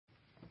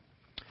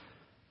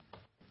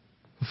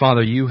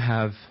Father, you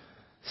have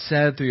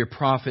said through your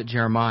prophet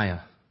Jeremiah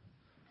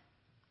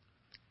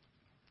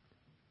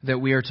that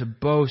we are to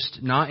boast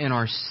not in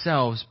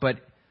ourselves, but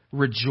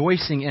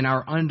rejoicing in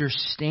our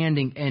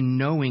understanding and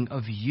knowing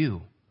of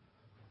you,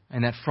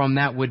 and that from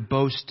that would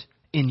boast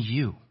in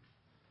you.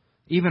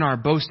 Even our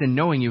boast in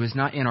knowing you is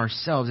not in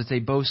ourselves. It's a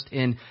boast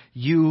in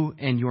you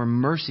and your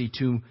mercy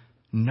to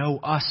know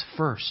us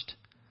first,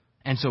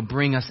 and so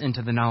bring us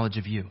into the knowledge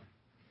of you.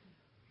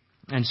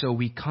 And so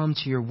we come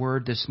to your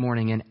word this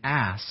morning and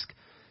ask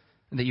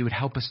that you would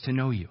help us to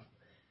know you,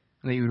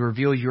 and that you would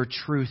reveal your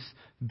truth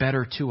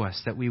better to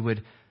us, that we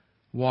would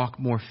walk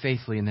more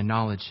faithfully in the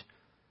knowledge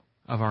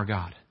of our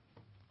God.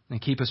 And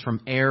keep us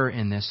from error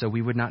in this, so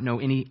we would not know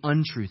any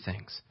untrue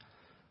things,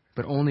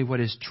 but only what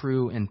is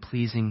true and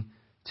pleasing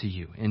to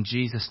you. In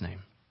Jesus' name,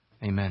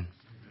 amen.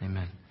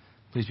 Amen.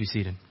 Please be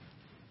seated.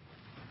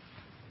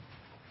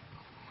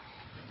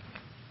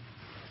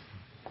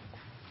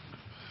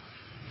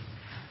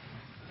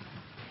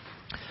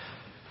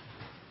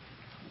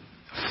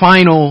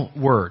 Final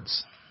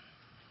words.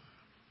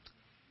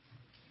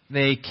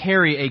 They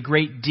carry a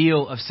great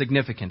deal of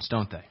significance,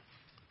 don't they?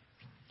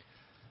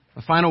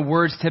 The final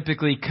words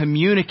typically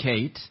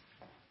communicate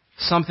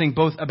something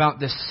both about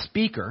the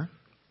speaker,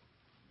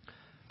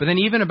 but then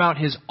even about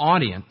his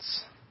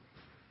audience,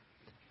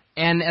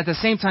 and at the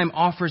same time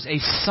offers a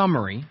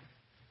summary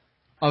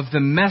of the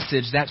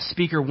message that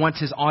speaker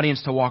wants his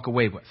audience to walk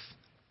away with.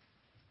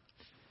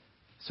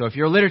 So if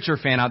you're a literature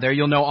fan out there,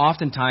 you'll know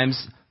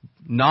oftentimes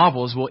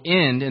novels will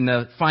end in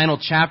the final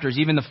chapters,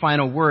 even the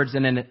final words,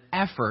 in an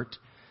effort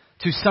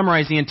to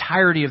summarize the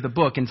entirety of the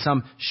book in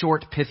some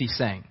short, pithy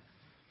saying.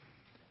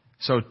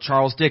 So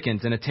Charles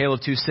Dickens, in A Tale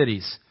of Two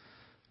Cities,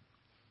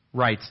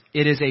 writes,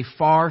 "It is a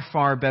far,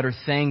 far better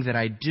thing that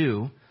I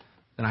do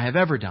than I have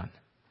ever done.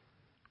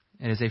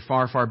 It is a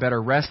far, far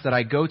better rest that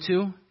I go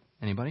to."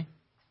 Anybody?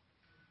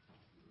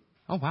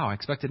 Oh, wow, I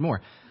expected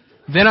more.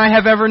 "Than I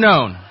have ever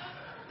known."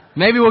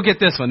 Maybe we'll get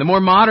this one. The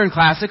more modern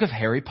classic of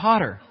Harry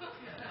Potter.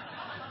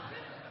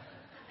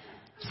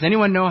 Does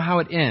anyone know how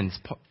it ends?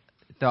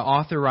 The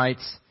author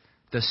writes,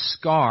 "The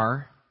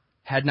scar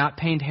had not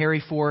pained Harry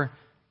for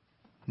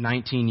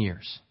 19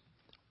 years.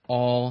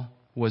 All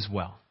was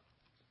well."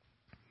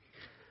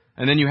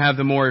 And then you have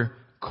the more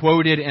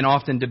quoted and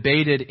often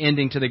debated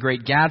ending to The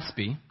Great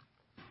Gatsby.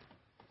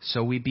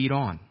 "So we beat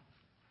on,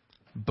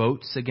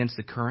 boats against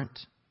the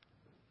current,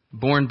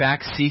 borne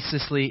back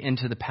ceaselessly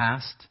into the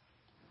past."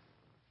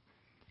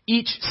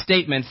 Each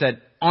statement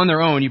that on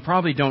their own you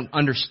probably don't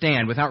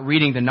understand without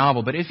reading the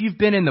novel, but if you've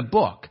been in the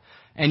book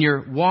and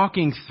you're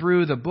walking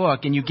through the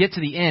book and you get to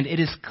the end, it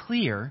is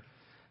clear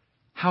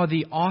how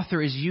the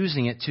author is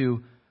using it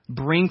to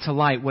bring to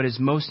light what is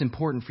most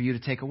important for you to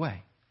take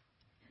away.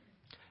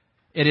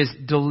 It is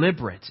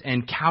deliberate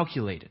and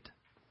calculated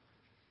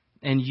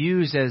and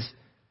used as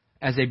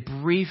a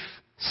brief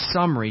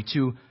summary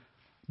to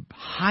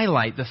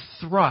highlight the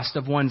thrust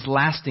of one's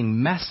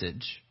lasting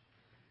message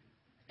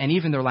and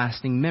even their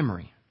lasting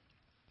memory.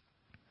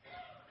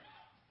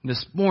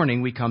 This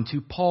morning we come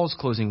to Paul's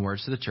closing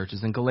words to the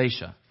churches in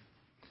Galatia.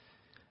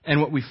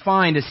 And what we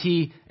find is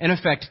he, in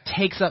effect,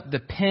 takes up the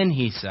pen,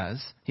 he says.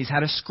 He's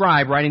had a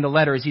scribe writing the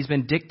letter as he's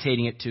been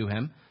dictating it to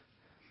him.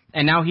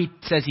 And now he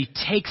says he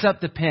takes up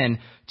the pen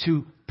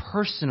to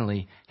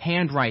personally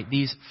handwrite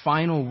these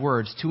final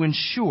words to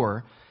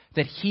ensure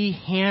that he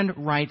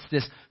handwrites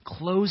this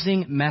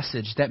closing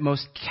message that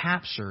most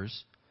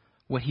captures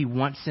what he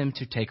wants them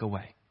to take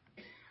away.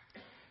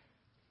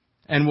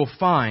 And we'll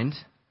find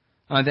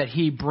that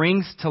he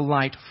brings to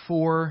light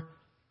 4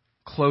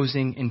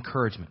 closing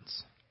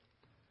encouragements.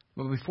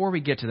 But before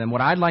we get to them,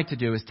 what I'd like to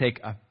do is take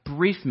a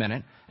brief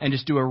minute and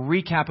just do a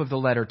recap of the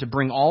letter to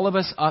bring all of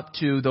us up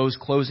to those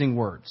closing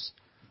words.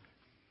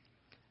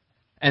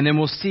 And then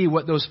we'll see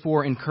what those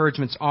 4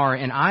 encouragements are,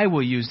 and I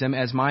will use them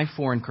as my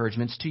 4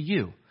 encouragements to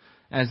you,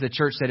 as the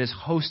church that has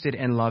hosted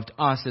and loved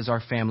us as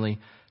our family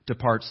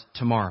departs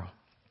tomorrow.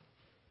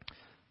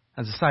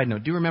 As a side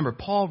note, do remember,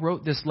 Paul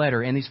wrote this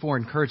letter and these 4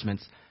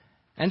 encouragements,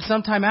 and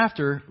sometime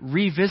after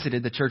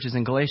revisited the churches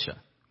in Galatia.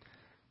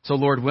 So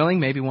Lord willing,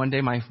 maybe one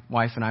day my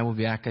wife and I will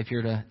be back up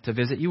here to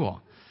visit you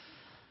all.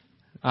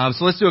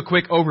 So let's do a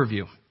quick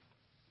overview.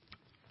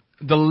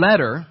 The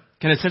letter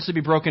can essentially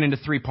be broken into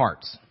 3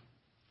 parts.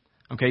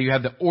 Okay, you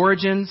have the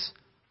origins,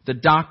 the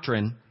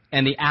doctrine,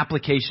 and the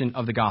application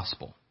of the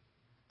gospel.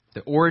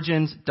 The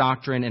origins,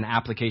 doctrine, and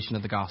application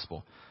of the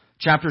gospel.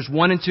 Chapters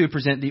 1 and 2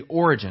 present the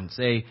origins,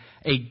 a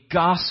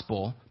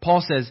gospel.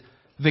 Paul says,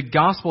 the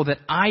gospel that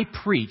I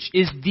preach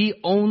is the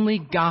only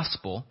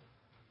gospel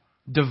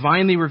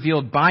divinely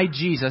revealed by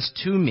Jesus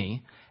to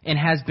me and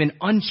has been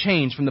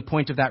unchanged from the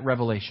point of that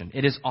revelation.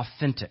 It is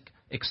authentic,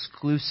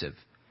 exclusive,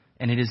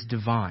 and it is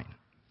divine.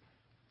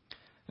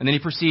 And then he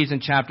proceeds in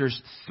chapters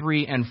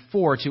 3 and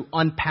 4 to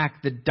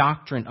unpack the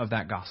doctrine of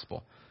that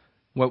gospel,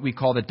 what we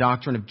call the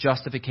doctrine of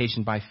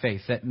justification by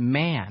faith, that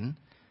man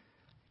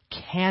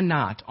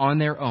cannot on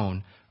their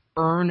own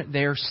earn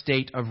their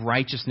state of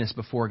righteousness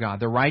before God,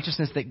 the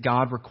righteousness that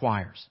God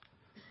requires.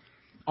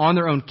 On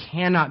their own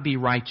cannot be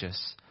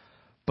righteous,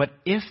 But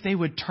if they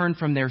would turn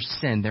from their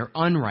sin, their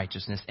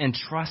unrighteousness, and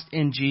trust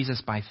in Jesus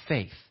by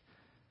faith,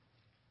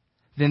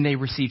 then they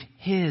received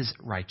his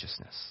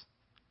righteousness.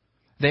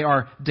 They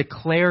are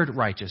declared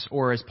righteous,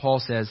 or as Paul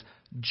says,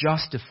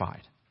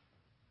 justified.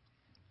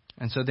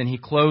 And so then he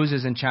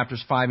closes in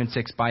chapters 5 and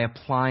 6 by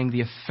applying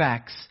the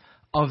effects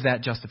of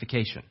that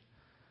justification.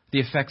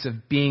 The effects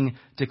of being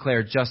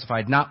declared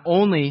justified. Not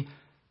only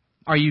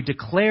are you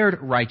declared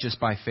righteous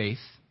by faith,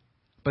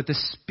 but the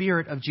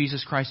Spirit of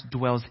Jesus Christ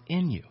dwells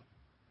in you.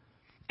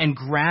 And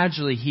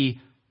gradually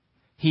he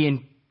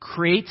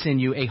creates in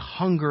you a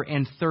hunger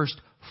and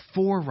thirst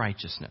for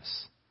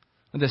righteousness.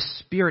 The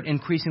Spirit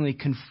increasingly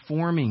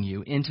conforming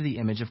you into the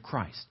image of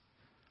Christ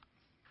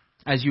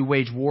as you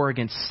wage war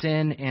against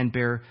sin and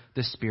bear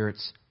the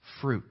Spirit's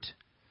fruit.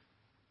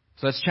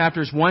 So that's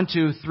chapters 1,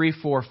 2, 3,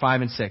 4,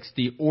 5, and 6.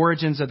 The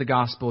origins of the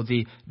gospel,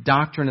 the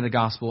doctrine of the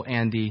gospel,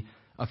 and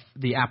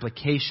the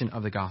application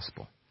of the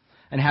gospel.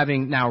 And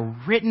having now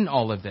written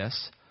all of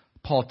this,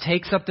 Paul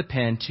takes up the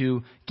pen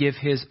to give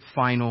his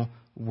final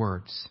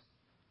words.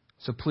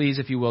 So please,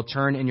 if you will,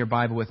 turn in your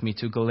Bible with me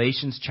to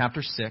Galatians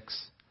chapter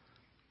 6,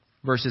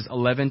 verses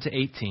 11 to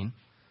 18,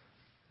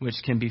 which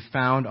can be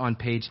found on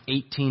page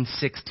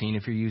 1816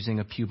 if you're using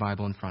a pew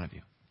Bible in front of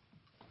you.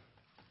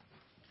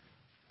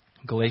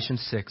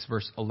 Galatians 6,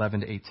 verse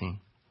 11 to 18.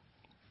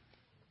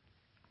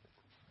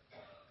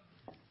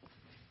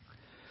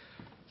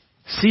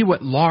 See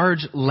what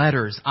large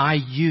letters I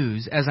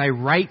use as I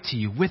write to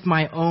you with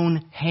my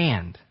own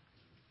hand.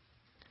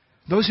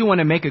 Those who want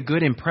to make a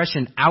good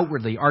impression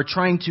outwardly are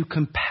trying to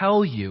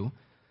compel you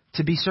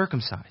to be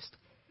circumcised.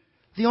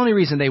 The only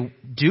reason they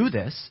do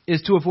this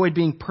is to avoid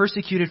being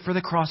persecuted for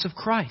the cross of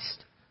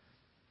Christ.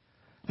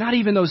 Not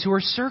even those who are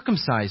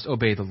circumcised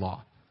obey the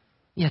law.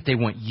 Yet they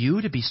want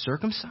you to be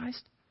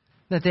circumcised,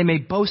 that they may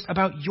boast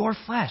about your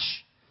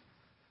flesh.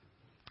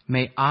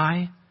 May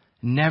I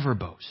never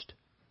boast,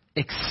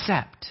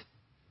 except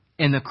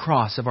in the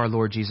cross of our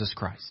Lord Jesus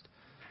Christ,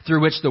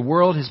 through which the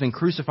world has been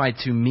crucified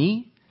to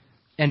me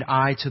and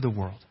I to the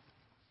world.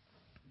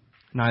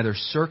 Neither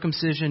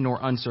circumcision nor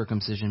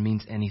uncircumcision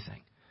means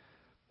anything.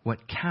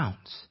 What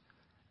counts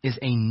is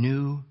a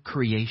new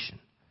creation.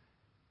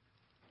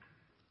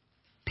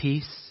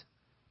 Peace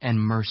and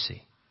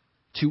mercy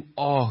to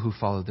all who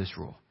follow this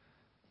rule,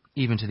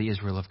 even to the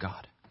Israel of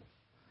God.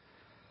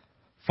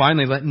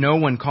 Finally, let no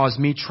one cause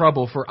me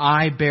trouble, for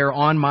I bear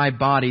on my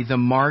body the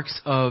marks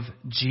of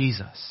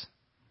Jesus.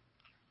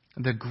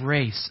 The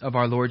grace of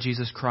our Lord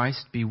Jesus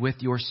Christ be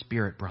with your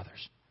spirit,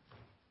 brothers.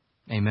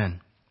 Amen.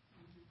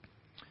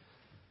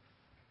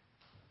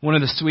 One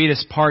of the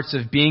sweetest parts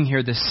of being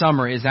here this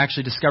summer is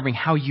actually discovering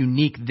how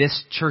unique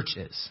this church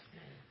is.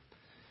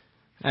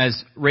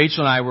 As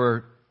Rachel and I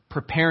were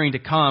preparing to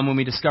come, when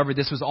we discovered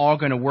this was all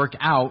going to work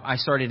out, I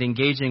started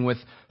engaging with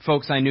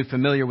folks I knew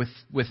familiar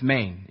with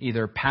Maine,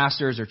 either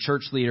pastors or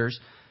church leaders.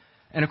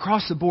 And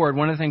across the board,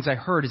 one of the things I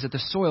heard is that the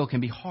soil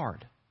can be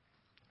hard.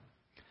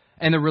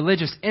 And the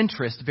religious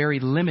interest very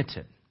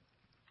limited.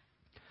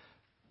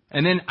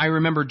 And then I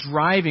remember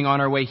driving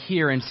on our way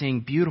here and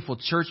seeing beautiful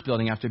church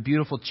building after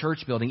beautiful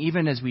church building,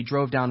 even as we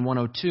drove down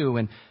 102,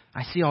 and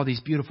I see all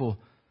these beautiful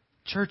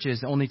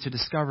churches, only to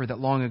discover that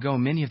long ago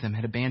many of them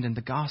had abandoned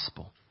the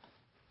gospel.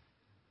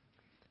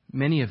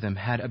 Many of them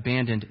had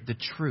abandoned the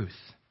truth.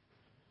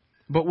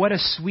 But what a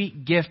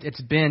sweet gift it's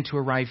been to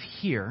arrive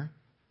here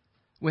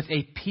with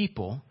a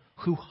people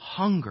who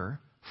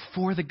hunger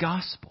for the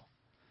gospel,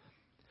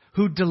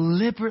 who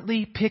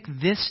deliberately pick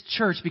this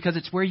church because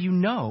it's where you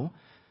know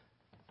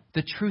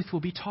the truth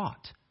will be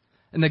taught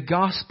and the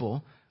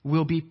gospel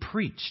will be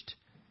preached.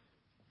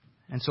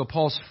 And so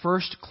Paul's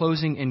first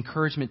closing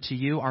encouragement to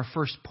you, our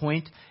first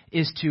point,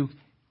 is to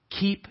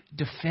keep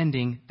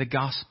defending the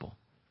gospel.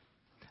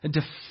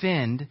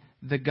 Defend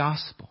the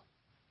gospel.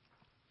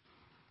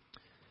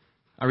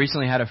 I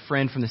recently had a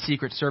friend from the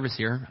Secret Service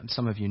here.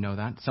 Some of you know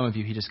that. Some of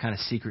you, he just kind of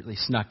secretly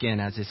snuck in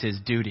as is his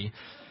duty.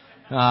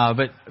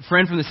 But a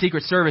friend from the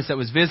Secret Service that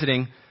was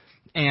visiting,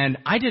 and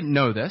I didn't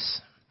know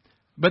this,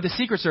 but the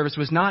Secret Service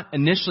was not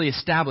initially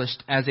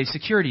established as a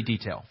security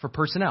detail for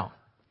personnel.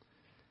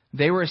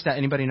 They were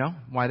anybody know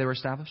why they were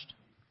established?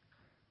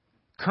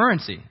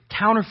 Currency,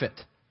 counterfeit.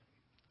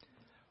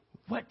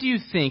 What do you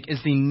think is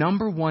the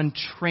number one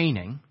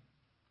training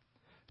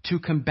to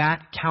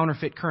combat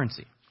counterfeit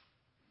currency?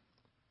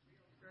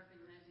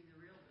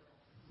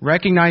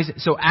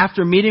 So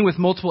after meeting with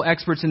multiple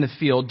experts in the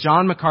field,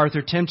 John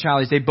MacArthur, Tim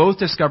Challies, they both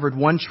discovered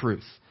one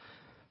truth.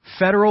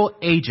 Federal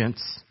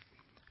agents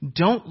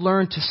don't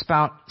learn to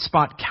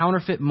spot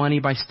counterfeit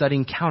money by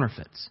studying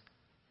counterfeits.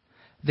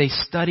 They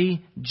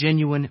study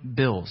genuine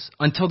bills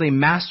until they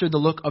master the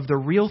look of the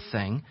real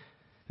thing.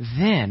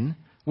 Then,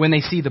 when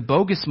they see the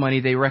bogus money,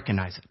 they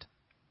recognize it.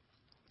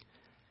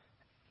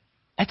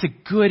 That's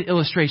a good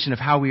illustration of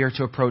how we are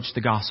to approach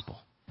the gospel,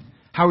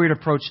 how we are to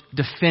approach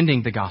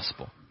defending the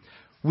gospel.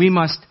 We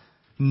must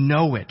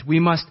know it. We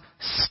must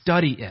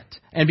study it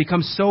and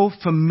become so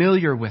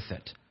familiar with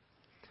it.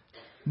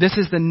 This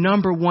is the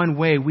number one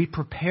way we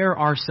prepare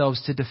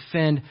ourselves to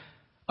defend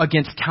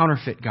against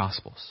counterfeit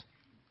gospels.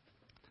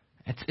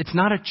 It's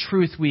not a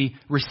truth we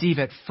receive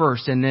at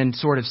first and then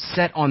sort of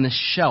set on the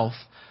shelf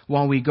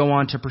while we go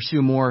on to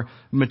pursue more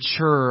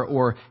mature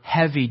or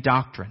heavy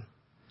doctrine.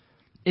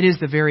 It is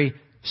the very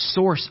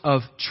source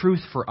of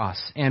truth for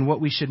us and what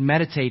we should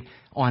meditate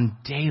on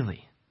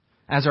daily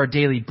as our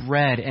daily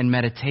bread and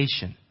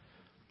meditation.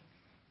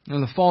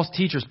 The false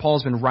teachers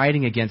Paul's been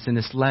writing against in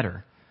this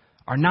letter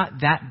are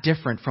not that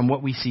different from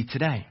what we see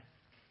today.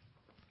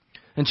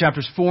 In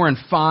chapters 4 and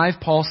 5,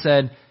 Paul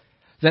said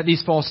that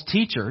these false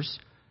teachers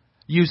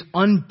use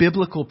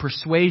unbiblical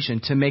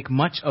persuasion to make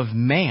much of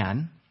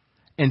man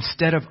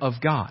instead of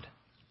God.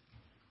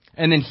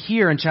 And then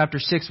here in chapter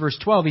 6, verse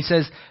 12, he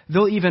says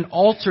they'll even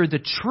alter the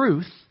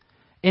truth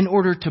in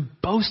order to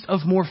boast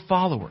of more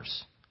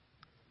followers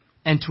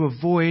and to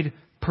avoid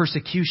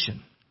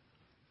persecution.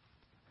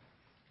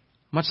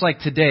 Much like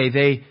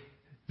today,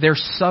 their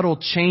subtle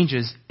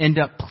changes end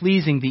up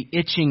pleasing the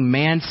itching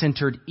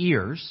man-centered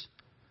ears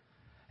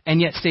and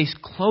yet stays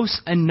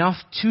close enough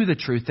to the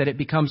truth that it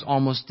becomes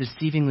almost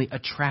deceivingly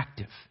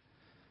attractive.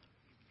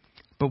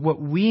 But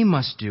what we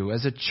must do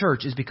as a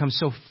church is become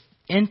so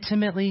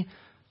intimately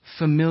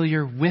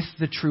familiar with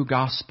the true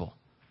gospel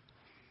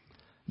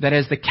that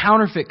as the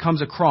counterfeit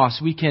comes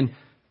across, we can,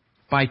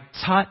 by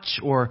touch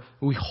or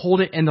we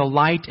hold it in the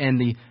light and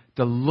the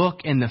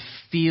look and the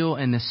feel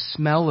and the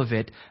smell of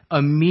it,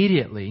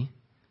 immediately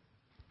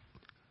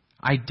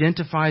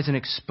identifies and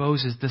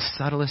exposes the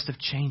subtlest of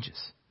changes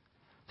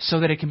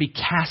so that it can be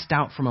cast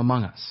out from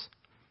among us.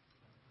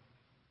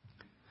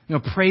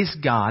 Praise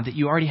God that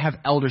you already have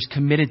elders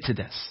committed to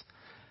this.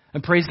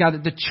 And praise God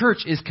that the church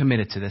is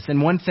committed to this.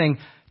 And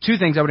two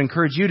things I would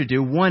encourage you to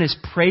do. One is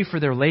pray for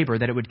their labor,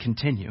 that it would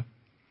continue.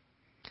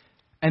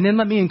 And then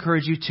let me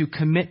encourage you to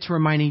commit to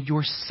reminding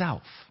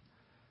yourself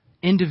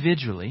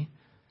individually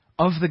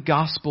of the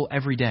gospel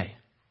every day,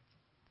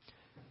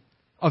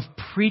 of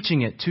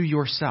preaching it to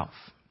yourself.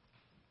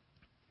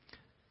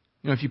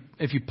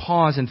 If you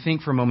pause and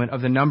think for a moment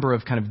of the number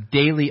of kind of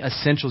daily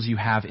essentials you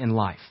have in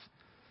life,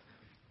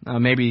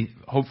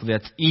 hopefully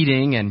that's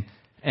eating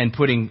and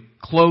putting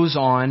clothes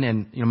on,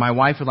 and my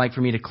wife would like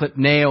for me to clip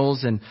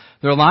nails, and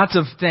there are lots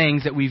of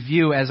things that we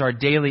view as our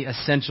daily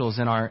essentials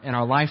in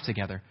our life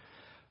together.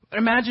 But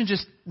imagine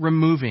just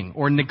removing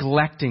or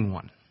neglecting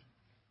one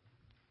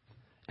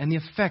and the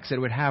effects that it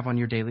would have on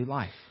your daily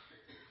life.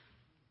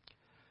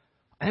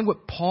 I think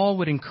what Paul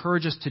would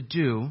encourage us to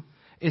do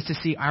is to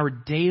see our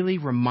daily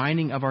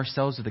reminding of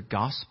ourselves of the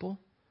gospel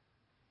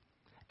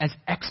as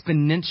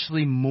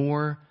exponentially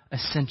more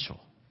essential,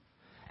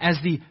 as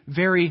the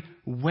very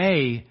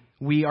way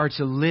we are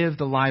to live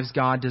the lives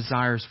God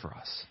desires for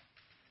us,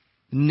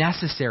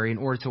 necessary in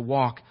order to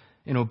walk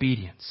in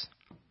obedience.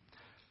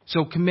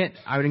 So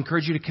I would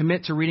encourage you to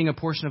commit to reading a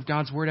portion of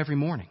God's Word every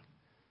morning.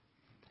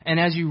 And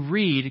as you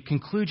read,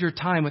 conclude your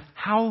time with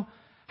how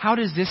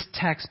does this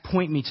text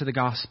point me to the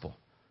gospel?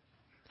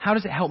 How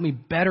does it help me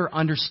better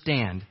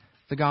understand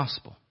the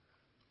gospel?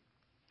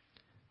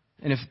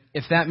 And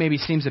if that maybe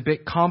seems a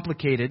bit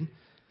complicated,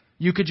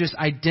 you could just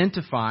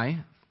identify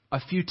a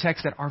few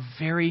texts that are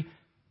very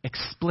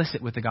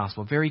explicit with the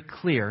gospel, very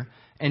clear,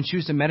 and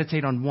choose to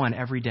meditate on one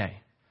every day.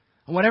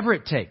 And whatever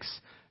it takes,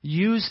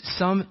 use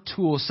some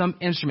tool, some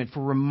instrument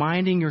for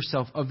reminding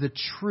yourself of the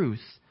truth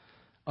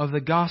of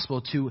the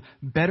gospel to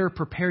better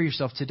prepare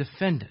yourself to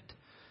defend it.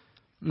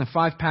 And the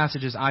 5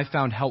 passages I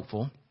found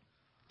helpful,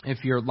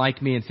 if you're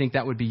like me and think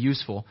that would be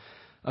useful: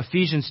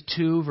 Ephesians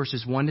 2,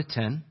 verses 1 to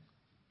 10,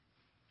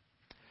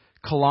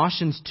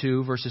 Colossians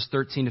 2, verses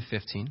 13 to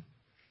 15,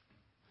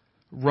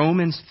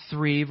 Romans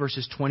 3,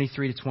 verses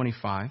 23 to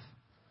 25,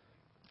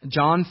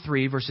 John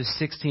 3, verses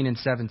 16 and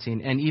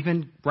 17, and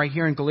even right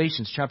here in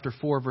Galatians chapter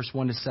 4, verse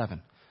 1 to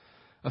 7.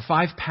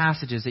 5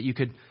 passages that you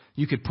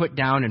could put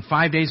down, and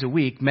 5 days a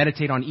week,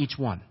 meditate on each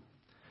one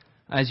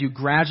as you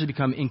gradually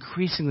become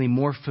increasingly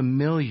more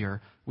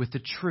familiar with the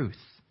truth.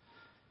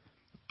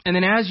 And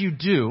then as you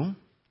do,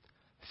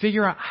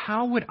 figure out,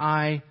 how would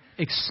I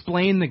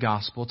explain the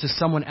gospel to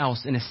someone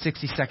else in a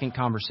 60-second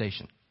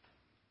conversation,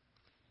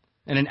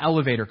 in an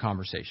elevator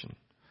conversation,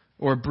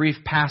 or a brief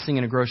passing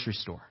in a grocery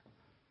store,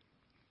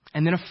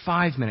 and then a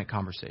 5-minute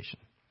conversation,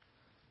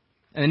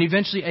 and then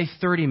eventually a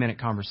 30-minute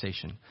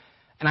conversation.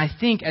 And I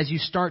think as you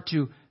start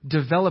to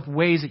develop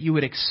ways that you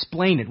would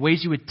explain it,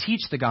 ways you would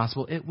teach the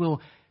gospel, it will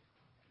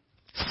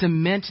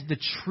cement the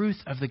truth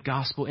of the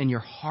gospel in your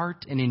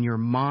heart and in your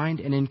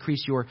mind and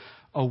increase your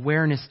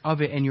awareness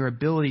of it and your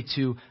ability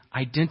to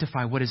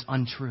identify what is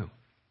untrue.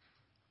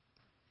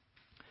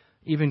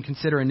 Even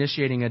consider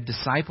initiating a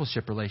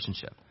discipleship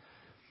relationship,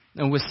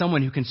 and with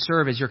someone who can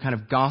serve as your kind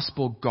of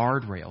gospel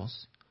guardrails,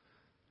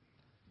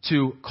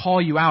 to call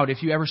you out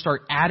if you ever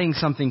start adding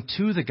something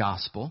to the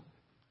gospel,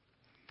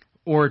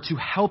 or to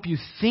help you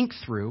think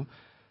through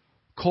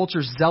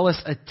culture's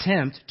zealous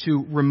attempt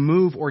to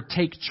remove or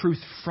take truth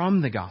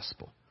from the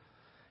gospel.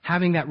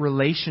 Having that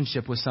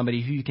relationship with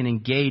somebody who you can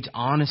engage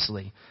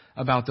honestly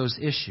about those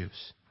issues.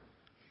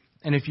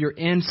 And if you're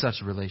in such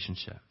a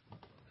relationship,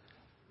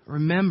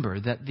 remember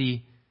that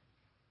the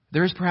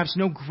There is perhaps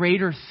no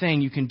greater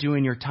thing you can do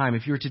in your time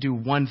if you were to do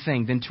one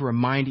thing than to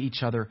remind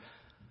each other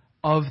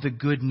of the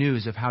good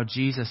news of how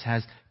Jesus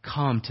has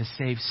come to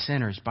save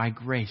sinners by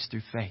grace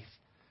through faith.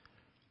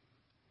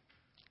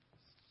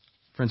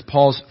 Friends,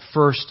 Paul's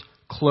first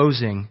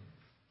closing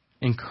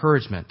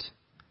encouragement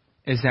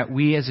is that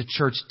we as a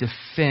church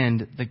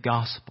defend the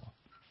gospel.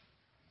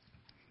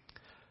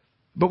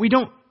 But we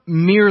don't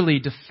merely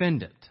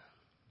defend it.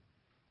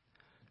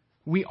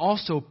 We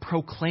also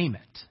proclaim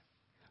it.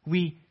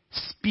 We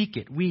speak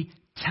it. We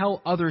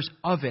tell others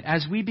of it.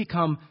 As we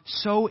become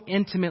so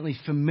intimately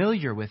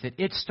familiar with it,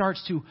 it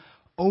starts to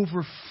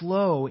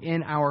overflow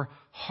in our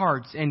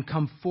hearts and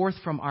come forth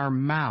from our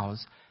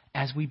mouths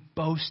as we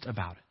boast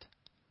about it.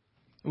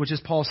 Which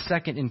is Paul's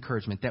second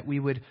encouragement, that we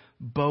would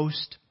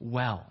boast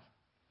well.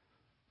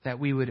 That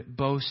we would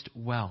boast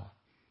well.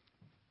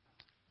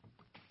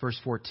 Verse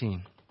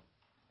 14.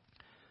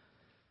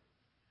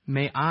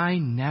 May I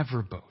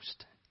never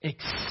boast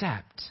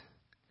except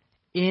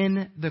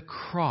in the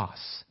cross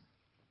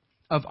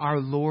of our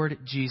Lord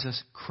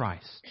Jesus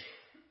Christ.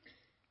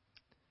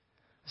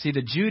 See,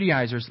 the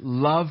Judaizers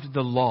loved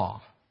the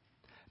law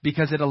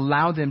because it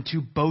allowed them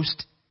to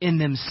boast in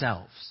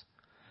themselves.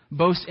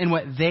 Boast in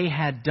what they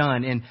had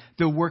done and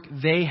the work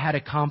they had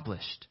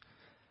accomplished.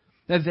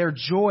 That their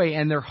joy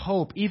and their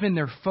hope, even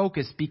their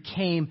focus,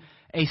 became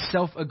a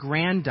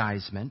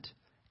self-aggrandizement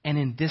and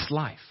in this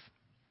life.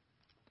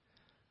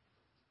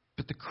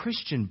 But the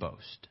Christian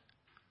boast,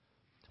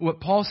 what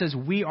Paul says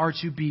we are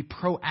to be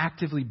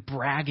proactively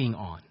bragging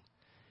on,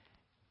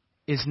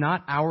 is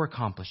not our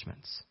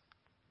accomplishments.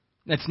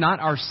 It's not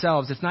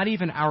ourselves. It's not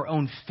even our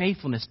own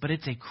faithfulness, but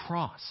it's a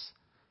cross.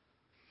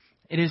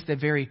 It is the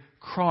very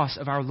cross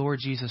of our Lord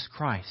Jesus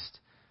Christ.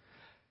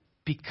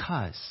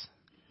 Because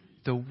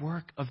the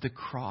work of the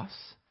cross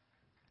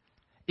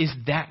is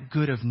that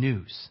good of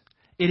news.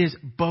 It is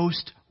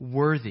boast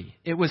worthy.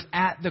 It was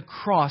at the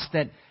cross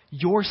that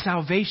your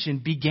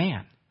salvation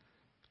began.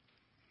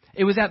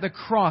 It was at the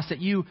cross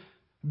that you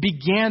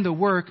began the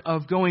work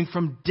of going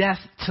from death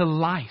to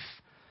life.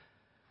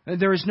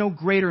 There is no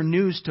greater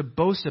news to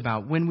boast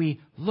about. When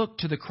we look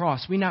to the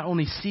cross, we not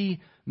only see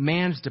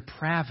man's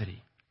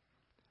depravity,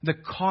 the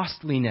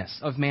costliness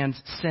of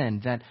man's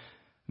sin, that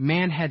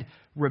man had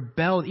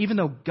rebelled, even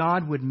though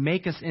God would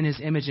make us in His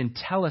image and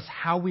tell us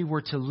how we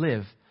were to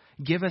live,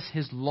 give us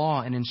His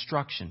law and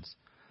instructions.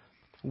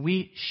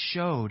 We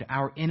showed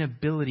our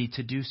inability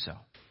to do so.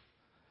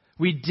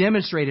 We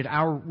demonstrated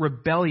our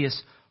rebellious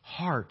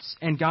hearts,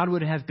 and God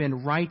would have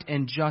been right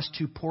and just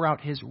to pour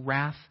out His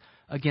wrath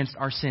against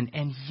our sin.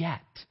 And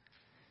yet,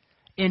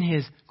 in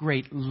His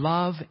great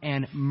love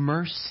and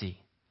mercy,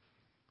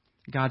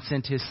 God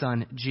sent His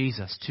Son,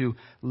 Jesus, to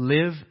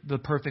live the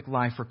perfect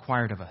life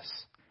required of us,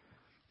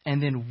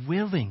 and then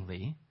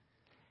willingly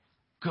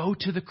go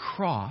to the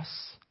cross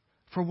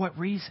for what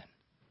reason?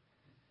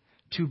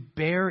 To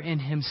bear in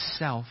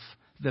Himself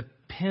the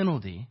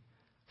penalty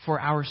for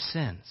our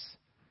sins.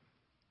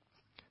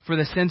 For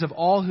the sins of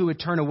all who would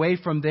turn away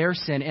from their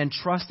sin and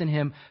trust in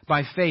Him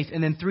by faith.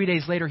 And then 3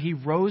 days later, He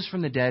rose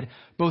from the dead,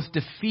 both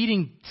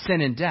defeating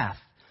sin and death,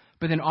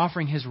 but then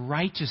offering His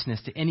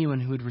righteousness to anyone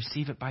who would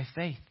receive it by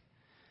faith.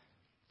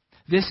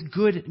 This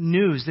good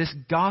news, this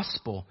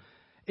gospel,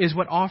 is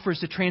what offers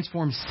to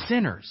transform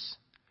sinners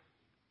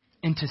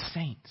into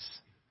saints.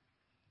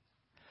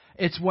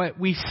 It's what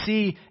we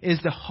see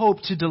is the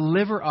hope to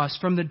deliver us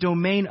from the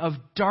domain of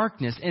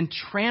darkness and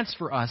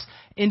transfer us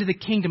into the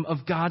kingdom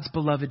of God's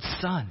beloved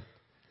Son.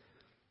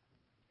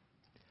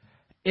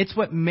 It's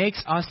what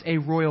makes us a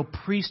royal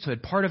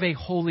priesthood, part of a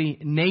holy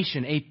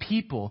nation, a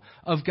people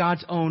of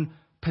God's own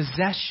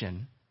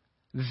possession,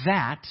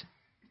 that,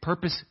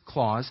 purpose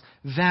clause,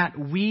 that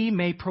we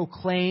may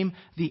proclaim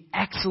the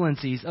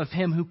excellencies of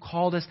Him who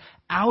called us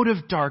out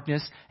of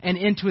darkness and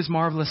into His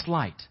marvelous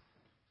light.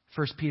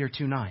 1 Peter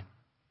 2:9.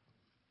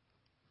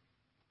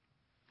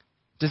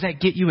 Does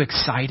that get you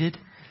excited?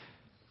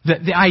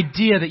 The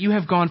idea that you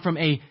have gone from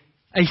a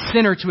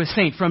sinner to a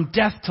saint, from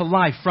death to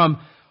life,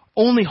 from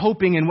only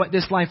hoping in what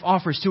this life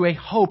offers to a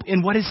hope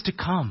in what is to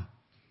come.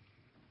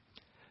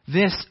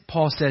 This,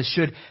 Paul says,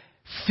 should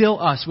fill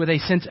us with a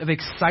sense of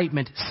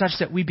excitement such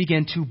that we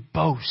begin to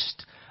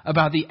boast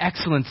about the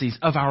excellencies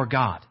of our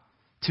God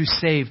to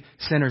save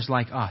sinners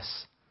like us.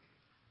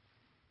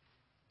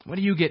 What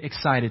do you get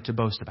excited to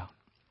boast about?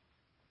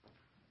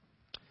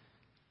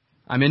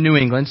 I'm in New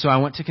England, so I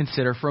want to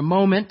consider for a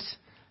moment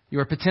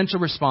your potential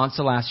response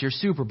to last year's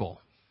Super Bowl.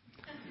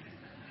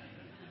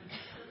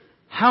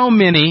 How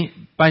many,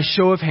 by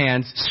show of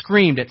hands,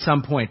 screamed at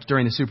some point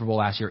during the Super Bowl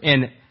last year?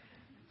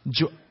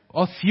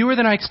 Fewer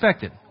than I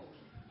expected.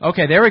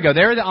 Okay, there we go.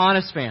 There are the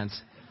honest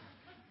fans.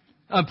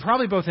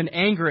 Probably both in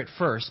anger at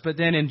first, but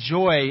then in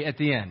joy at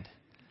the end.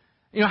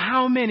 You know,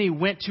 how many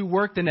went to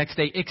work the next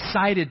day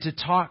excited to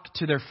talk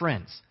to their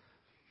friends?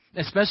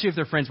 Especially if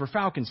their friends were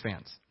Falcons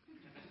fans.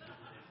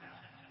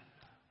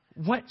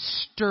 What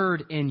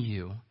stirred in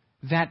you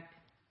that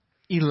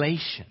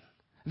elation,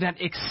 that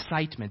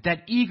excitement,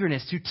 that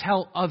eagerness to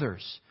tell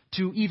others,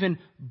 to even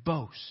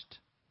boast?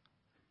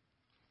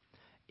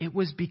 It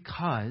was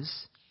because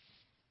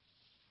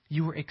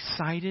you were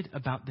excited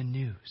about the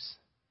news.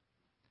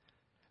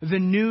 The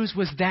news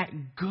was that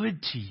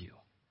good to you.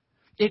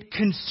 It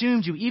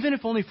consumed you, even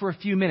if only for a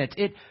few minutes.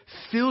 It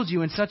filled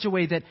you in such a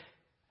way that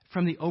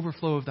from the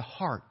overflow of the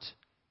heart,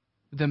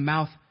 the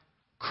mouth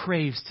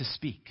craves to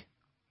speak.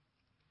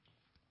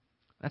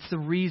 That's the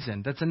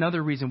reason. That's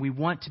another reason we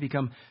want to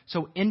become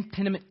so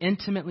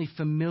intimately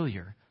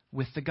familiar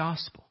with the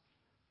gospel.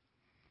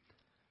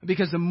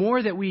 Because the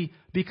more that we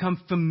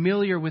become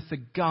familiar with the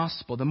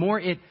gospel, the more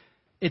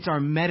it's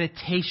our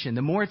meditation,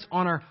 the more it's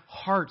on our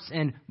hearts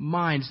and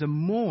minds, the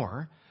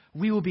more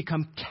we will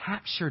become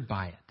captured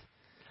by it.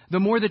 The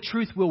more the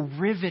truth will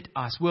rivet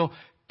us, will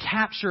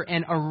capture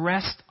and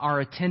arrest our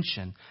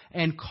attention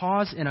and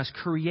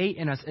create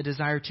in us a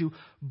desire to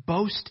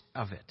boast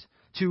of it,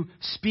 to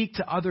speak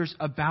to others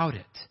about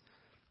it,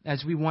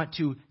 as we want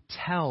to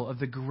tell of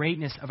the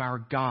greatness of our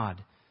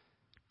God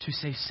to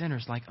save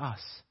sinners like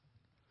us.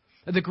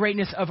 The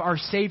greatness of our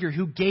Savior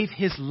who gave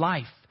His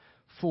life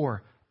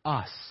for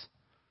us.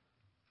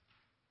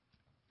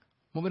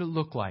 What would it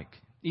look like,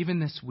 even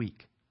this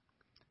week,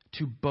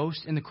 to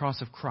boast in the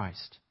cross of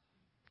Christ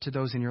to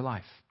those in your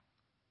life?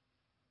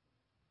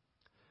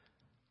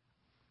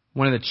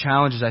 One of the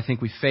challenges I think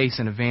we face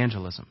in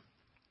evangelism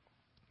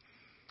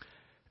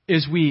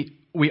is we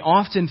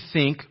often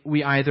think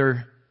we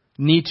either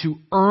need to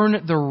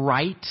earn the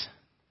right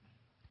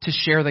to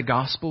share the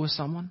gospel with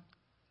someone,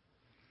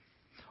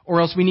 or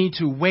else we need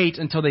to wait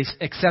until they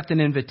accept an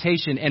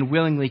invitation and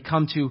willingly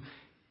come to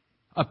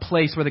a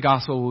place where the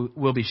gospel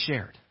will be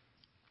shared.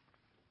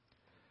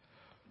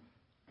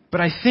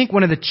 But I think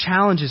one of the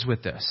challenges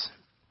with this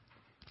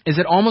is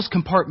it almost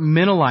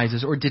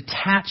compartmentalizes or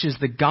detaches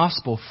the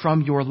gospel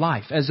from your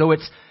life, as though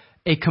it's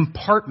a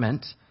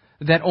compartment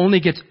that only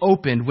gets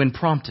opened when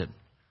prompted.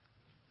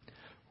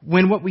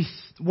 When what we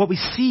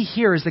see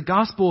here is the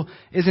gospel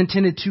is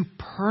intended to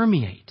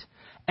permeate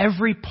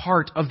every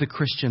part of the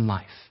Christian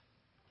life.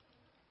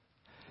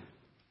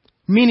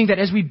 Meaning that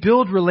as we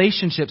build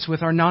relationships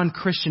with our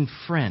non-Christian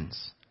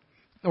friends,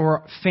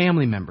 or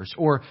family members,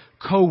 or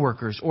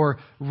coworkers, or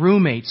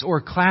roommates,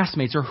 or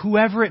classmates, or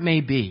whoever it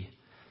may be,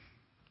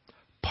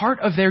 part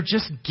of their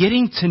just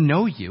getting to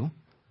know you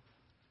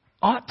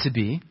ought to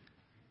be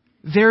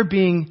their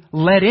being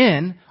let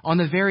in on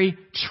the very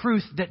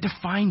truth that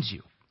defines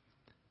you.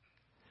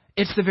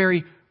 It's the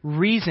very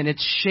reason it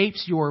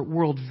shapes your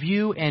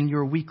worldview and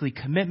your weekly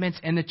commitments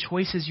and the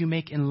choices you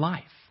make in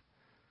life.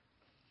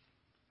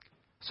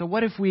 So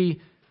what if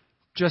we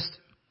just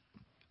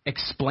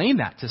explain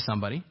that to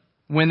somebody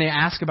when they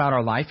ask about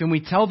our life, and we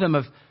tell them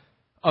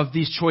of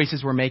these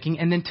choices we're making,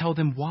 and then tell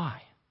them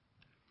why?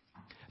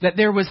 That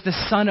there was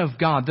the Son of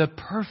God, the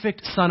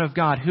perfect Son of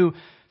God, who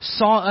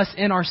saw us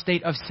in our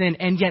state of sin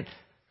and yet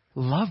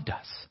loved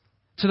us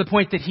to the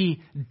point that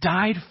He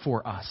died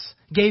for us,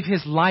 gave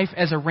His life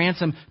as a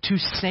ransom to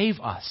save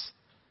us.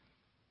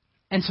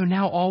 And so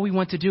now all we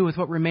want to do with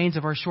what remains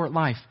of our short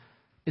life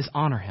is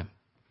honor Him.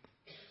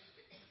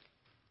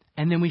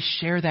 And then we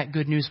share that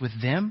good news with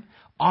them,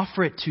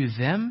 offer it to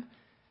them,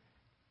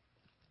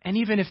 and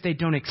even if they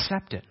don't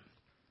accept it,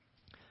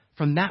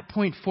 from that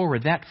point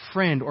forward, that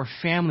friend or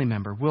family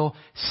member will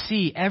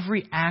see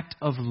every act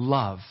of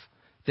love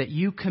that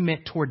you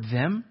commit toward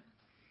them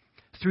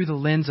through the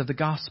lens of the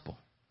gospel.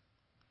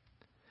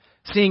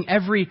 Seeing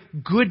every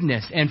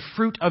goodness and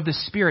fruit of the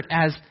Spirit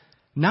as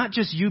not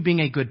just you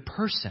being a good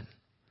person,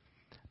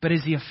 but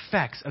as the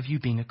effects of you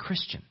being a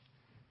Christian.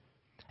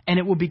 And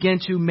it will begin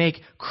to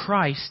make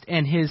Christ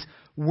and His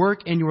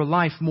work in your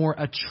life more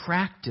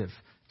attractive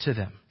to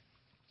them.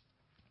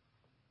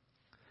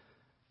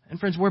 And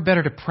friends, we're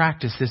better to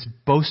practice this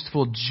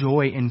boastful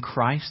joy in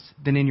Christ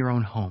than in your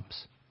own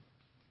homes.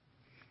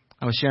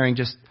 I was sharing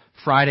just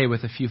Friday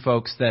with a few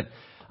folks that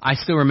I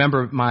still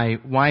remember my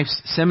wife's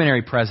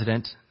seminary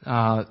president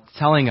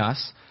telling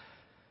us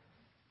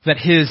that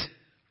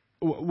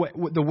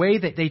the way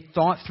that they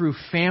thought through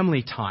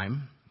family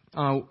time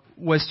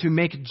was to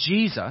make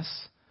Jesus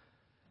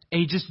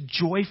a just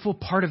joyful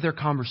part of their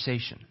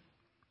conversation.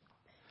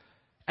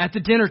 At the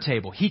dinner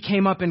table, He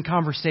came up in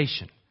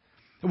conversation.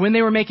 When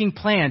they were making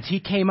plans, He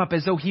came up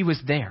as though He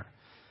was there.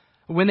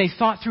 When they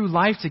thought through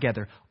life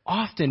together,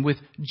 often with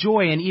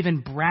joy and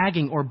even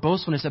bragging or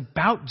boastfulness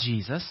about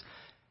Jesus,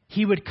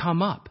 He would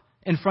come up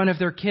in front of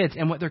their kids.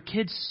 And what their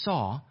kids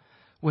saw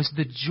was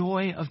the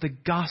joy of the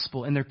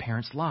gospel in their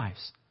parents'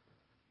 lives.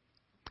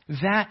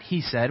 That,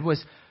 he said,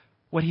 was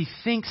what he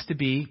thinks to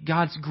be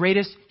God's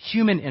greatest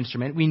human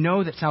instrument. We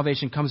know that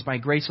salvation comes by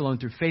grace alone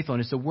through faith alone.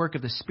 It's the work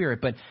of the Spirit.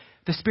 But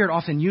the Spirit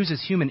often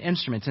uses human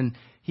instruments. And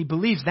he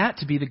believes that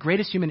to be the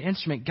greatest human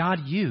instrument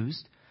God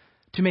used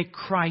to make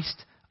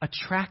Christ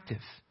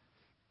attractive.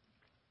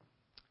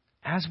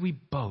 As we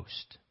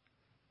boast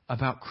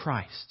about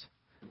Christ,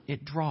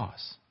 it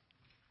draws.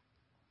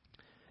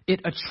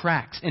 It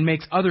attracts and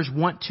makes others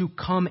want to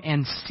come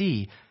and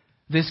see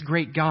this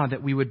great God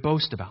that we would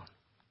boast about.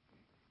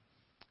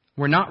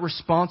 We're not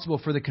responsible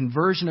for the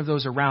conversion of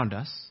those around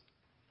us,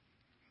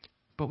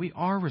 but we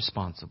are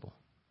responsible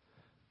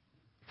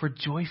for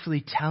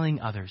joyfully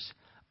telling others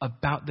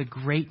about the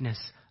greatness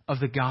of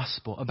the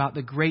gospel, about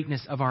the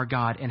greatness of our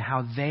God, and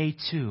how they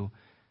too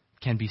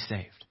can be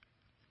saved.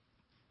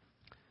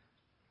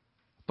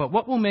 But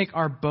what will make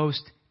our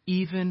boast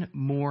even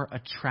more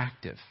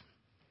attractive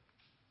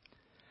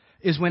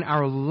is when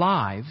our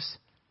lives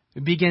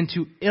begin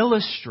to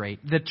illustrate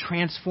the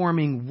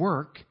transforming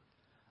work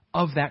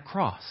of that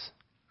cross,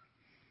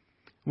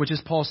 which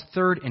is Paul's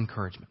third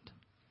encouragement.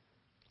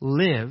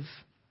 Live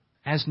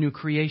as new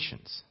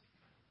creations.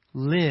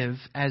 Live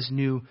as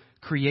new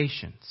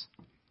creations.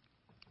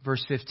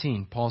 Verse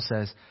 15, Paul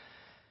says,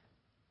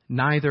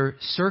 neither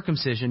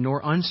circumcision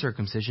nor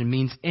uncircumcision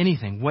means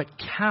anything. What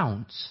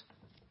counts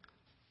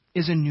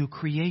is a new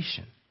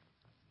creation.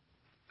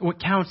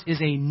 What counts is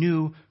a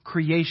new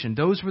creation.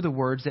 Those were the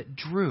words that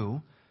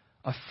drew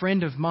a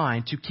friend of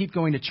mine to keep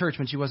going to church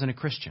when she wasn't a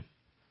Christian.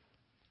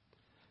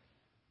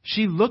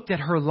 She looked at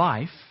her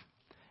life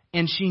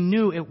and she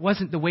knew it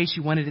wasn't the way she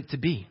wanted it to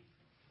be.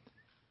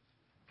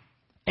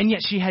 And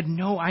yet she had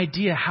no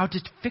idea how to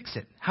fix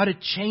it, how to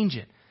change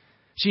it.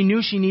 She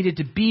knew she needed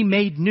to be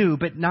made new,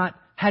 but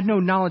had no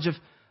knowledge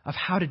of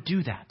how to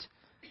do that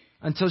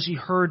until she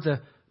heard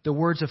the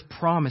words of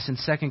promise in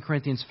 2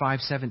 Corinthians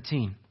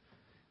 5:17.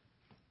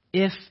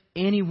 If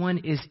anyone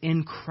is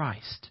in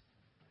Christ,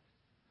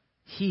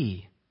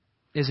 he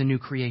is a new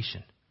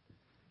creation.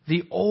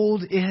 The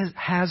old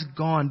has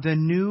gone. The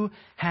new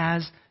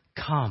has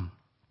come.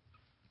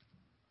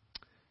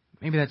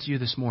 Maybe that's you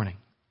this morning.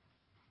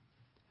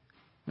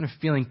 I'm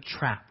feeling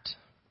trapped,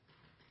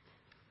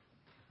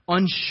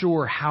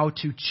 unsure how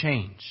to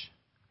change.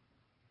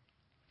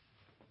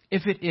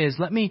 If it is,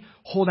 let me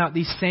hold out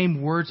these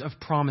same words of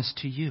promise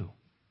to you.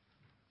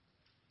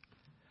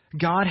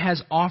 God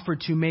has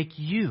offered to make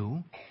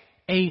you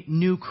a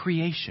new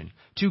creation,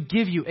 to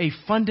give you a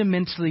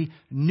fundamentally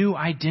new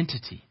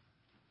identity,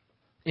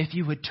 if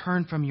you would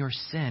turn from your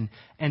sin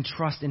and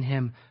trust in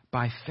Him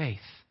by faith.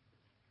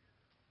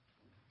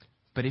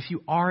 But if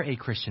you are a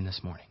Christian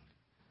this morning,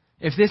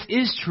 if this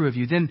is true of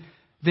you, then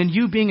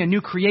you being a new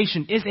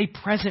creation is a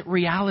present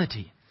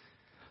reality.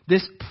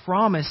 This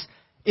promise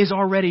is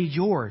already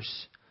yours.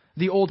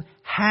 The old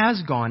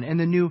has gone and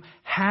the new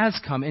has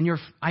come, and your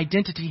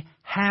identity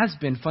has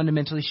been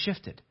fundamentally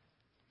shifted.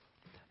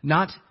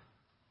 Not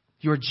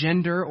your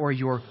gender or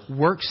your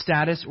work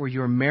status or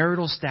your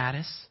marital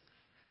status,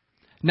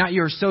 not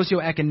your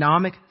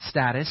socioeconomic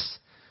status,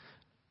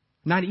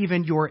 not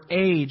even your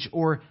age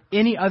or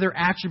any other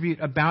attribute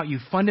about you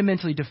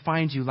fundamentally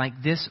defines you like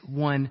this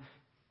one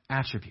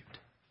attribute.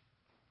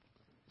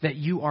 That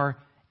you are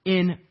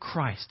in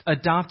Christ,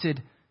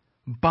 adopted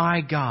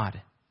by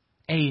God,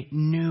 a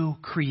new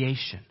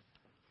creation.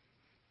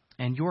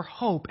 And your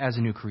hope as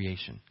a new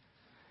creation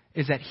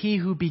is that He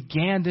who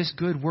began this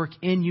good work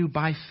in you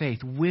by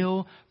faith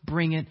will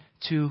bring it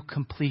to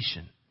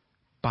completion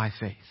by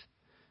faith.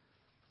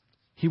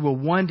 He will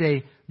one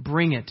day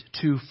bring it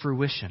to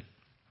fruition.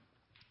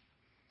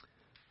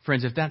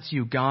 Friends, if that's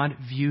you, God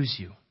views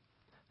you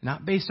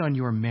not based on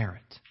your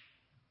merit.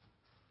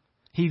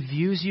 He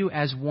views you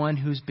as one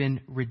who's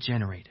been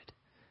regenerated,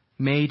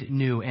 made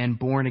new and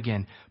born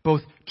again,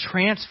 both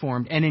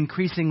transformed and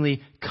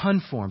increasingly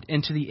conformed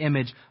into the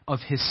image of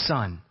His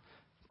Son,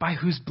 by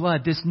whose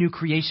blood this new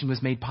creation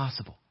was made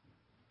possible.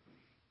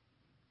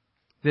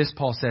 This,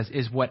 Paul says,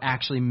 is what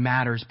actually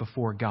matters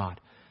before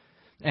God.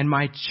 And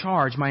my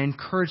charge, my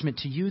encouragement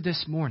to you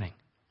this morning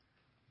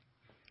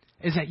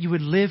is that you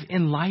would live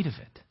in light of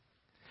it,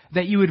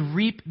 that you would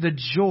reap the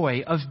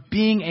joy of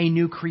being a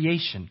new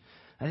creation.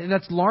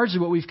 That's largely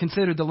what we've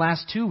considered the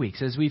last 2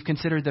 weeks, as we've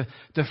considered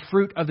the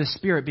fruit of the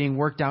Spirit being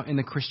worked out in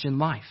the Christian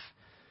life.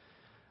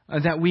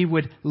 That we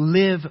would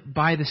live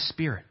by the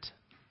Spirit.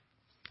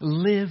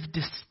 Live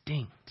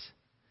distinct.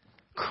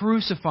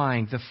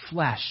 Crucifying the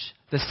flesh,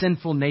 the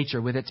sinful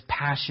nature with its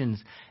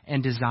passions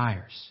and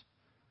desires.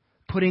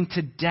 Putting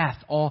to death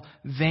all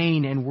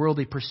vain and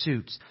worldly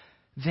pursuits.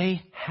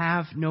 They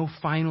have no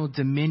final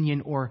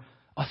dominion or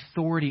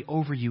authority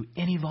over you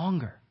any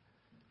longer.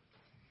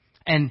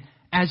 And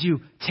as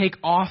you take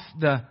off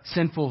the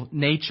sinful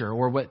nature,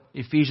 or what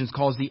Ephesians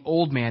calls the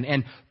old man,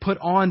 and put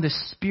on the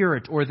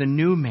Spirit, or the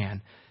new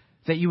man,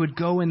 that you would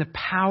go in the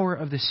power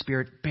of the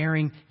Spirit,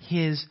 bearing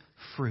His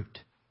fruit.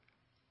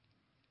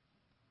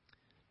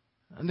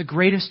 And the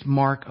greatest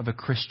mark of a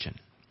Christian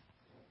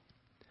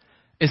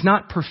is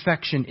not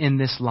perfection in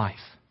this life.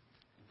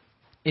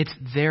 It's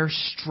their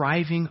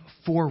striving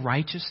for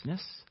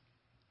righteousness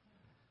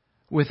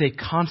with a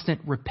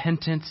constant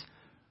repentance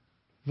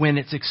when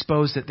it's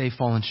exposed that they've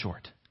fallen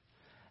short.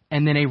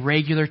 And then a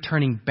regular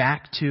turning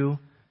back to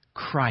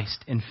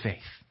Christ in faith.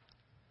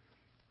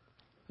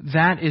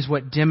 That is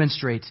what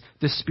demonstrates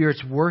the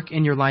Spirit's work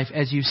in your life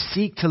as you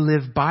seek to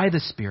live by the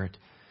Spirit,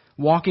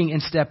 walking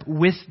in step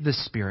with the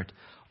Spirit,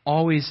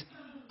 always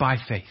by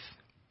faith.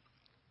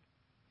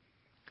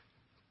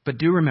 But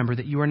do remember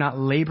that you are not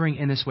laboring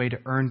in this way to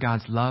earn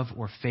God's love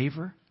or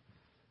favor.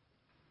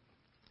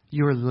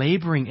 You are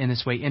laboring in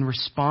this way in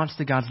response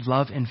to God's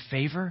love and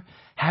favor,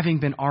 having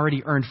been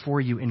already earned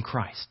for you in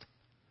Christ.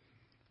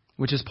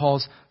 which is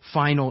Paul's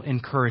final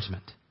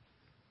encouragement,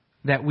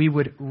 that we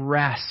would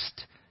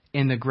rest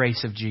in the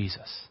grace of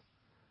Jesus.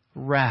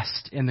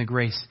 Rest in the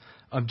grace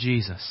of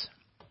Jesus.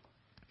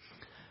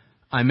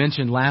 I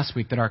mentioned last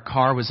week that our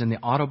car was in the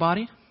auto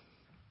body.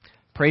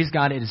 Praise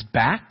God, it is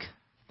back.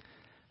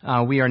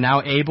 We are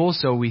now able,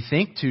 so we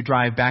think, to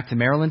drive back to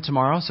Maryland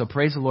tomorrow. So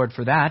praise the Lord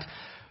for that.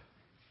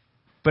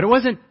 But it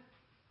wasn't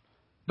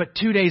but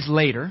 2 days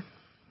later,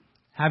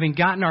 having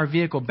gotten our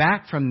vehicle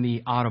back from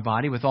the auto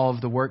body with all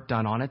of the work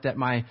done on it, that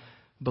my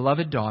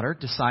beloved daughter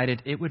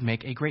decided it would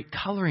make a great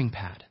coloring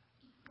pad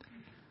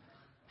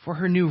for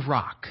her new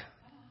rock.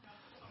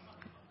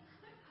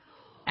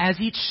 As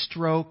each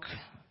stroke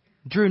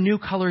drew new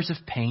colors of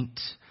paint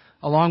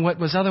along what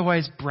was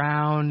otherwise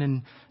brown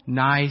and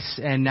nice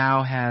and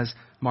now has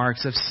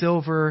marks of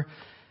silver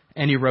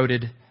and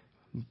eroded.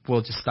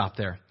 We'll just stop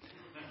there.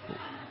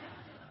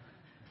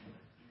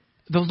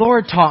 The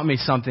Lord taught me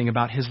something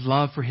about His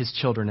love for His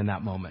children in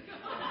that moment.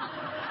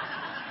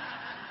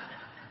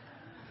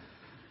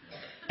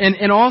 And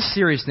in all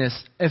seriousness,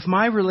 if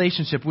my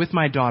relationship with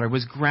my daughter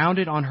was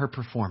grounded on her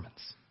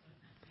performance,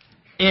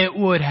 it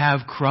would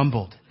have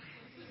crumbled.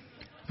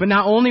 But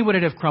not only would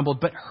it have crumbled,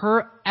 but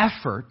her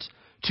effort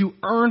to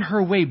earn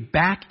her way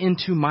back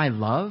into my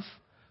love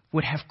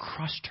would have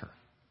crushed her.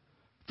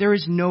 There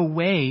is no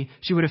way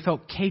she would have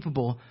felt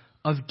capable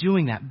of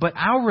doing that. But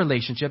our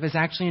relationship is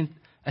actually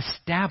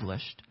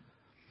established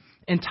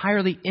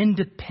entirely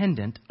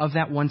independent of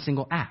that one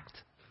single act.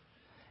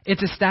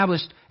 It's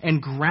established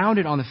and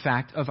grounded on the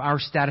fact of our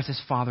status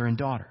as father and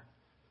daughter.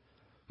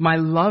 My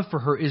love for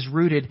her is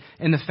rooted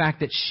in the fact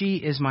that she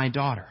is my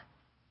daughter.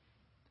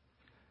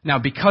 Now,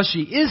 because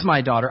she is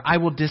my daughter, I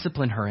will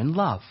discipline her in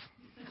love.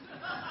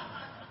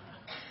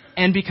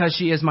 And because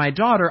she is my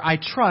daughter, I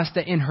trust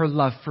that in her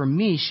love for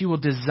me, she will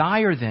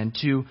desire then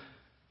to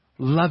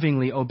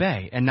lovingly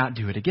obey and not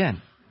do it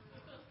again.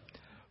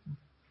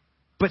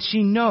 But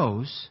she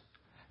knows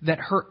that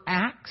her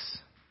acts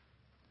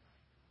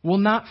will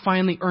not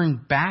finally earn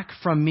back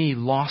from me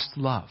lost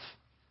love.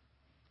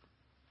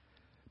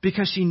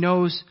 Because she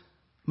knows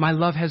my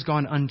love has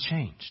gone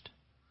unchanged.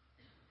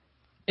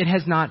 It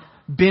has not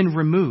been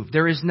removed.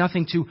 There is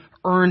nothing to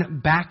earn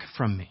back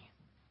from me.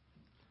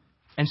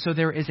 And so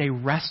there is a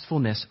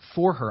restfulness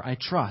for her, I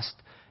trust,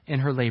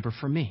 in her labor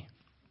for me.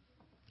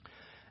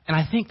 And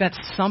I think that's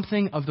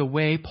something of the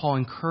way Paul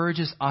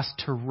encourages us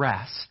to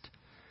rest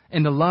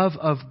in the love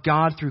of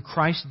God through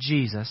Christ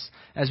Jesus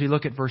as we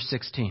look at verse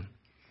 16.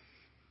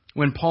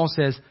 When Paul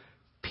says,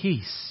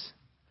 peace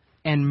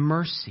and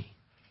mercy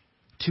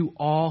to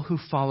all who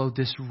follow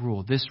this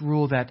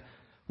rule that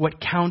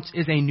what counts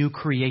is a new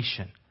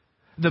creation,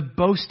 the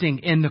boasting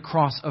in the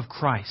cross of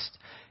Christ.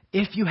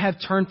 If you have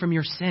turned from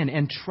your sin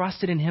and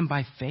trusted in Him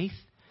by faith,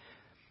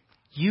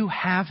 you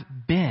have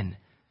been,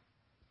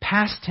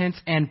 past tense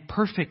and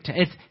perfect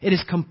tense, it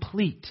is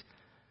complete.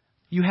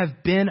 You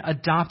have been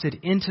adopted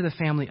into the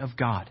family of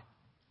God.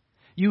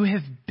 You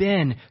have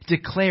been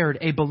declared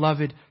a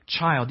beloved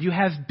child. You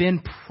have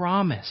been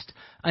promised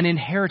an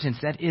inheritance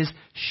that is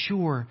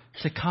sure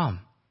to come.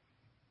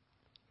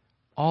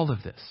 All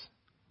of this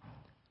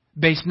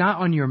based not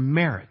on your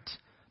merit,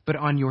 but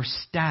on your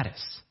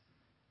status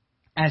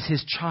as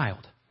His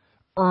child,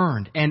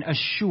 earned and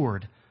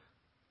assured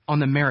on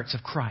the merits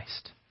of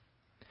Christ.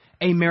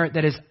 A merit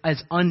that is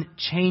as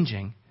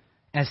unchanging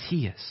as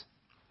He is.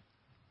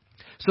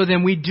 So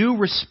then we do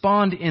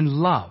respond in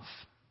love,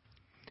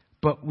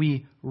 but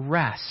we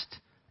rest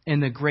in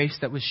the grace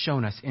that was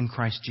shown us in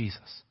Christ Jesus.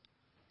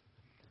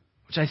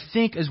 Which I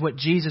think is what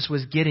Jesus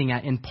was getting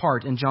at in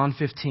part in John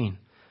 15,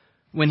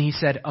 when He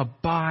said,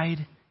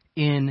 abide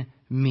in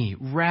me,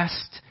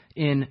 rest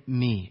in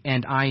me,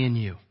 and I in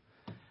you.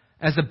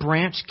 As the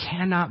branch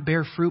cannot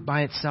bear fruit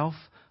by itself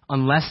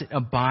unless it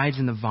abides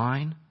in the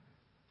vine,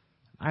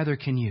 neither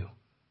can you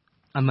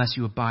unless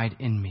you abide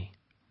in me.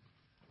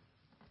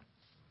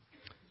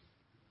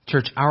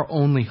 Church, our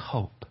only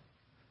hope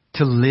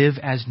to live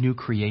as new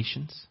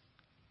creations,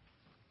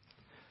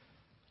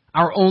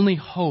 our only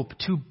hope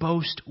to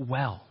boast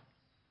well,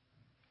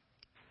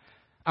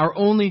 our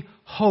only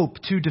hope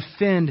to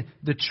defend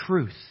the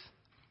truth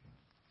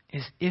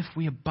is if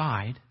we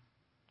abide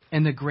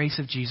in the grace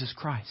of Jesus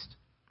Christ.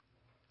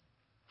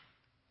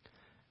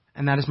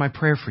 And that is my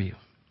prayer for you.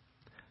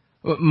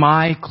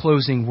 My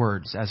closing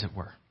words, as it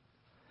were.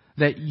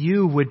 That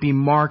you would be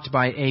marked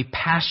by a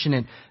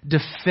passionate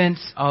defense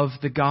of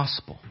the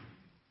gospel.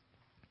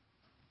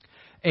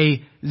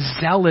 A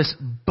zealous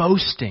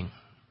boasting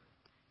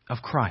of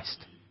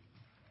Christ.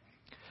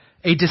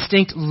 A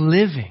distinct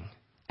living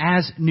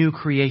as new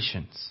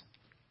creations.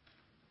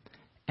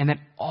 And that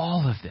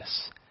all of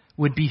this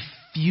would be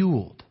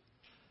fueled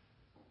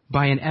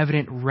by an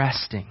evident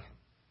resting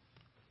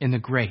in the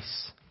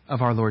grace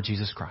of our Lord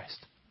Jesus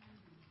Christ.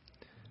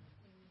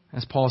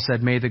 As Paul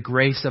said, may the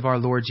grace of our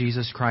Lord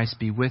Jesus Christ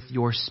be with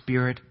your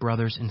spirit,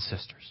 brothers and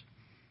sisters.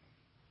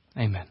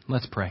 Amen.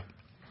 Let's pray.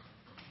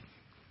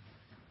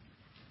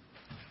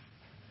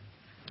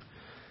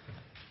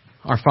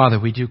 Our Father,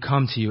 we do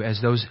come to you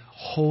as those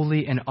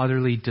wholly and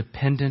utterly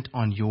dependent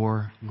on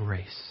your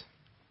grace.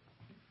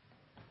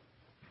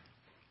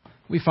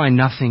 We find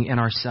nothing in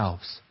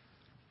ourselves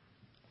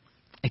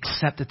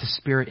except that the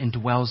Spirit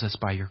indwells us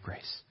by your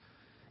grace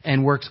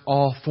and works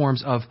all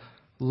forms of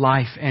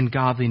life and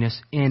godliness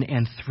in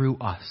and through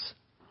us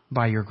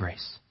by your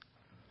grace.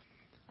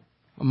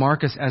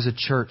 Mark us as a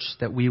church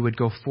that we would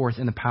go forth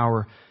in the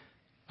power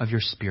of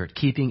your Spirit,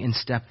 keeping in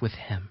step with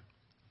him.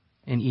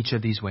 In each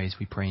of these ways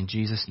we pray in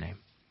Jesus' name.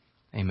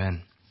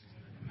 Amen.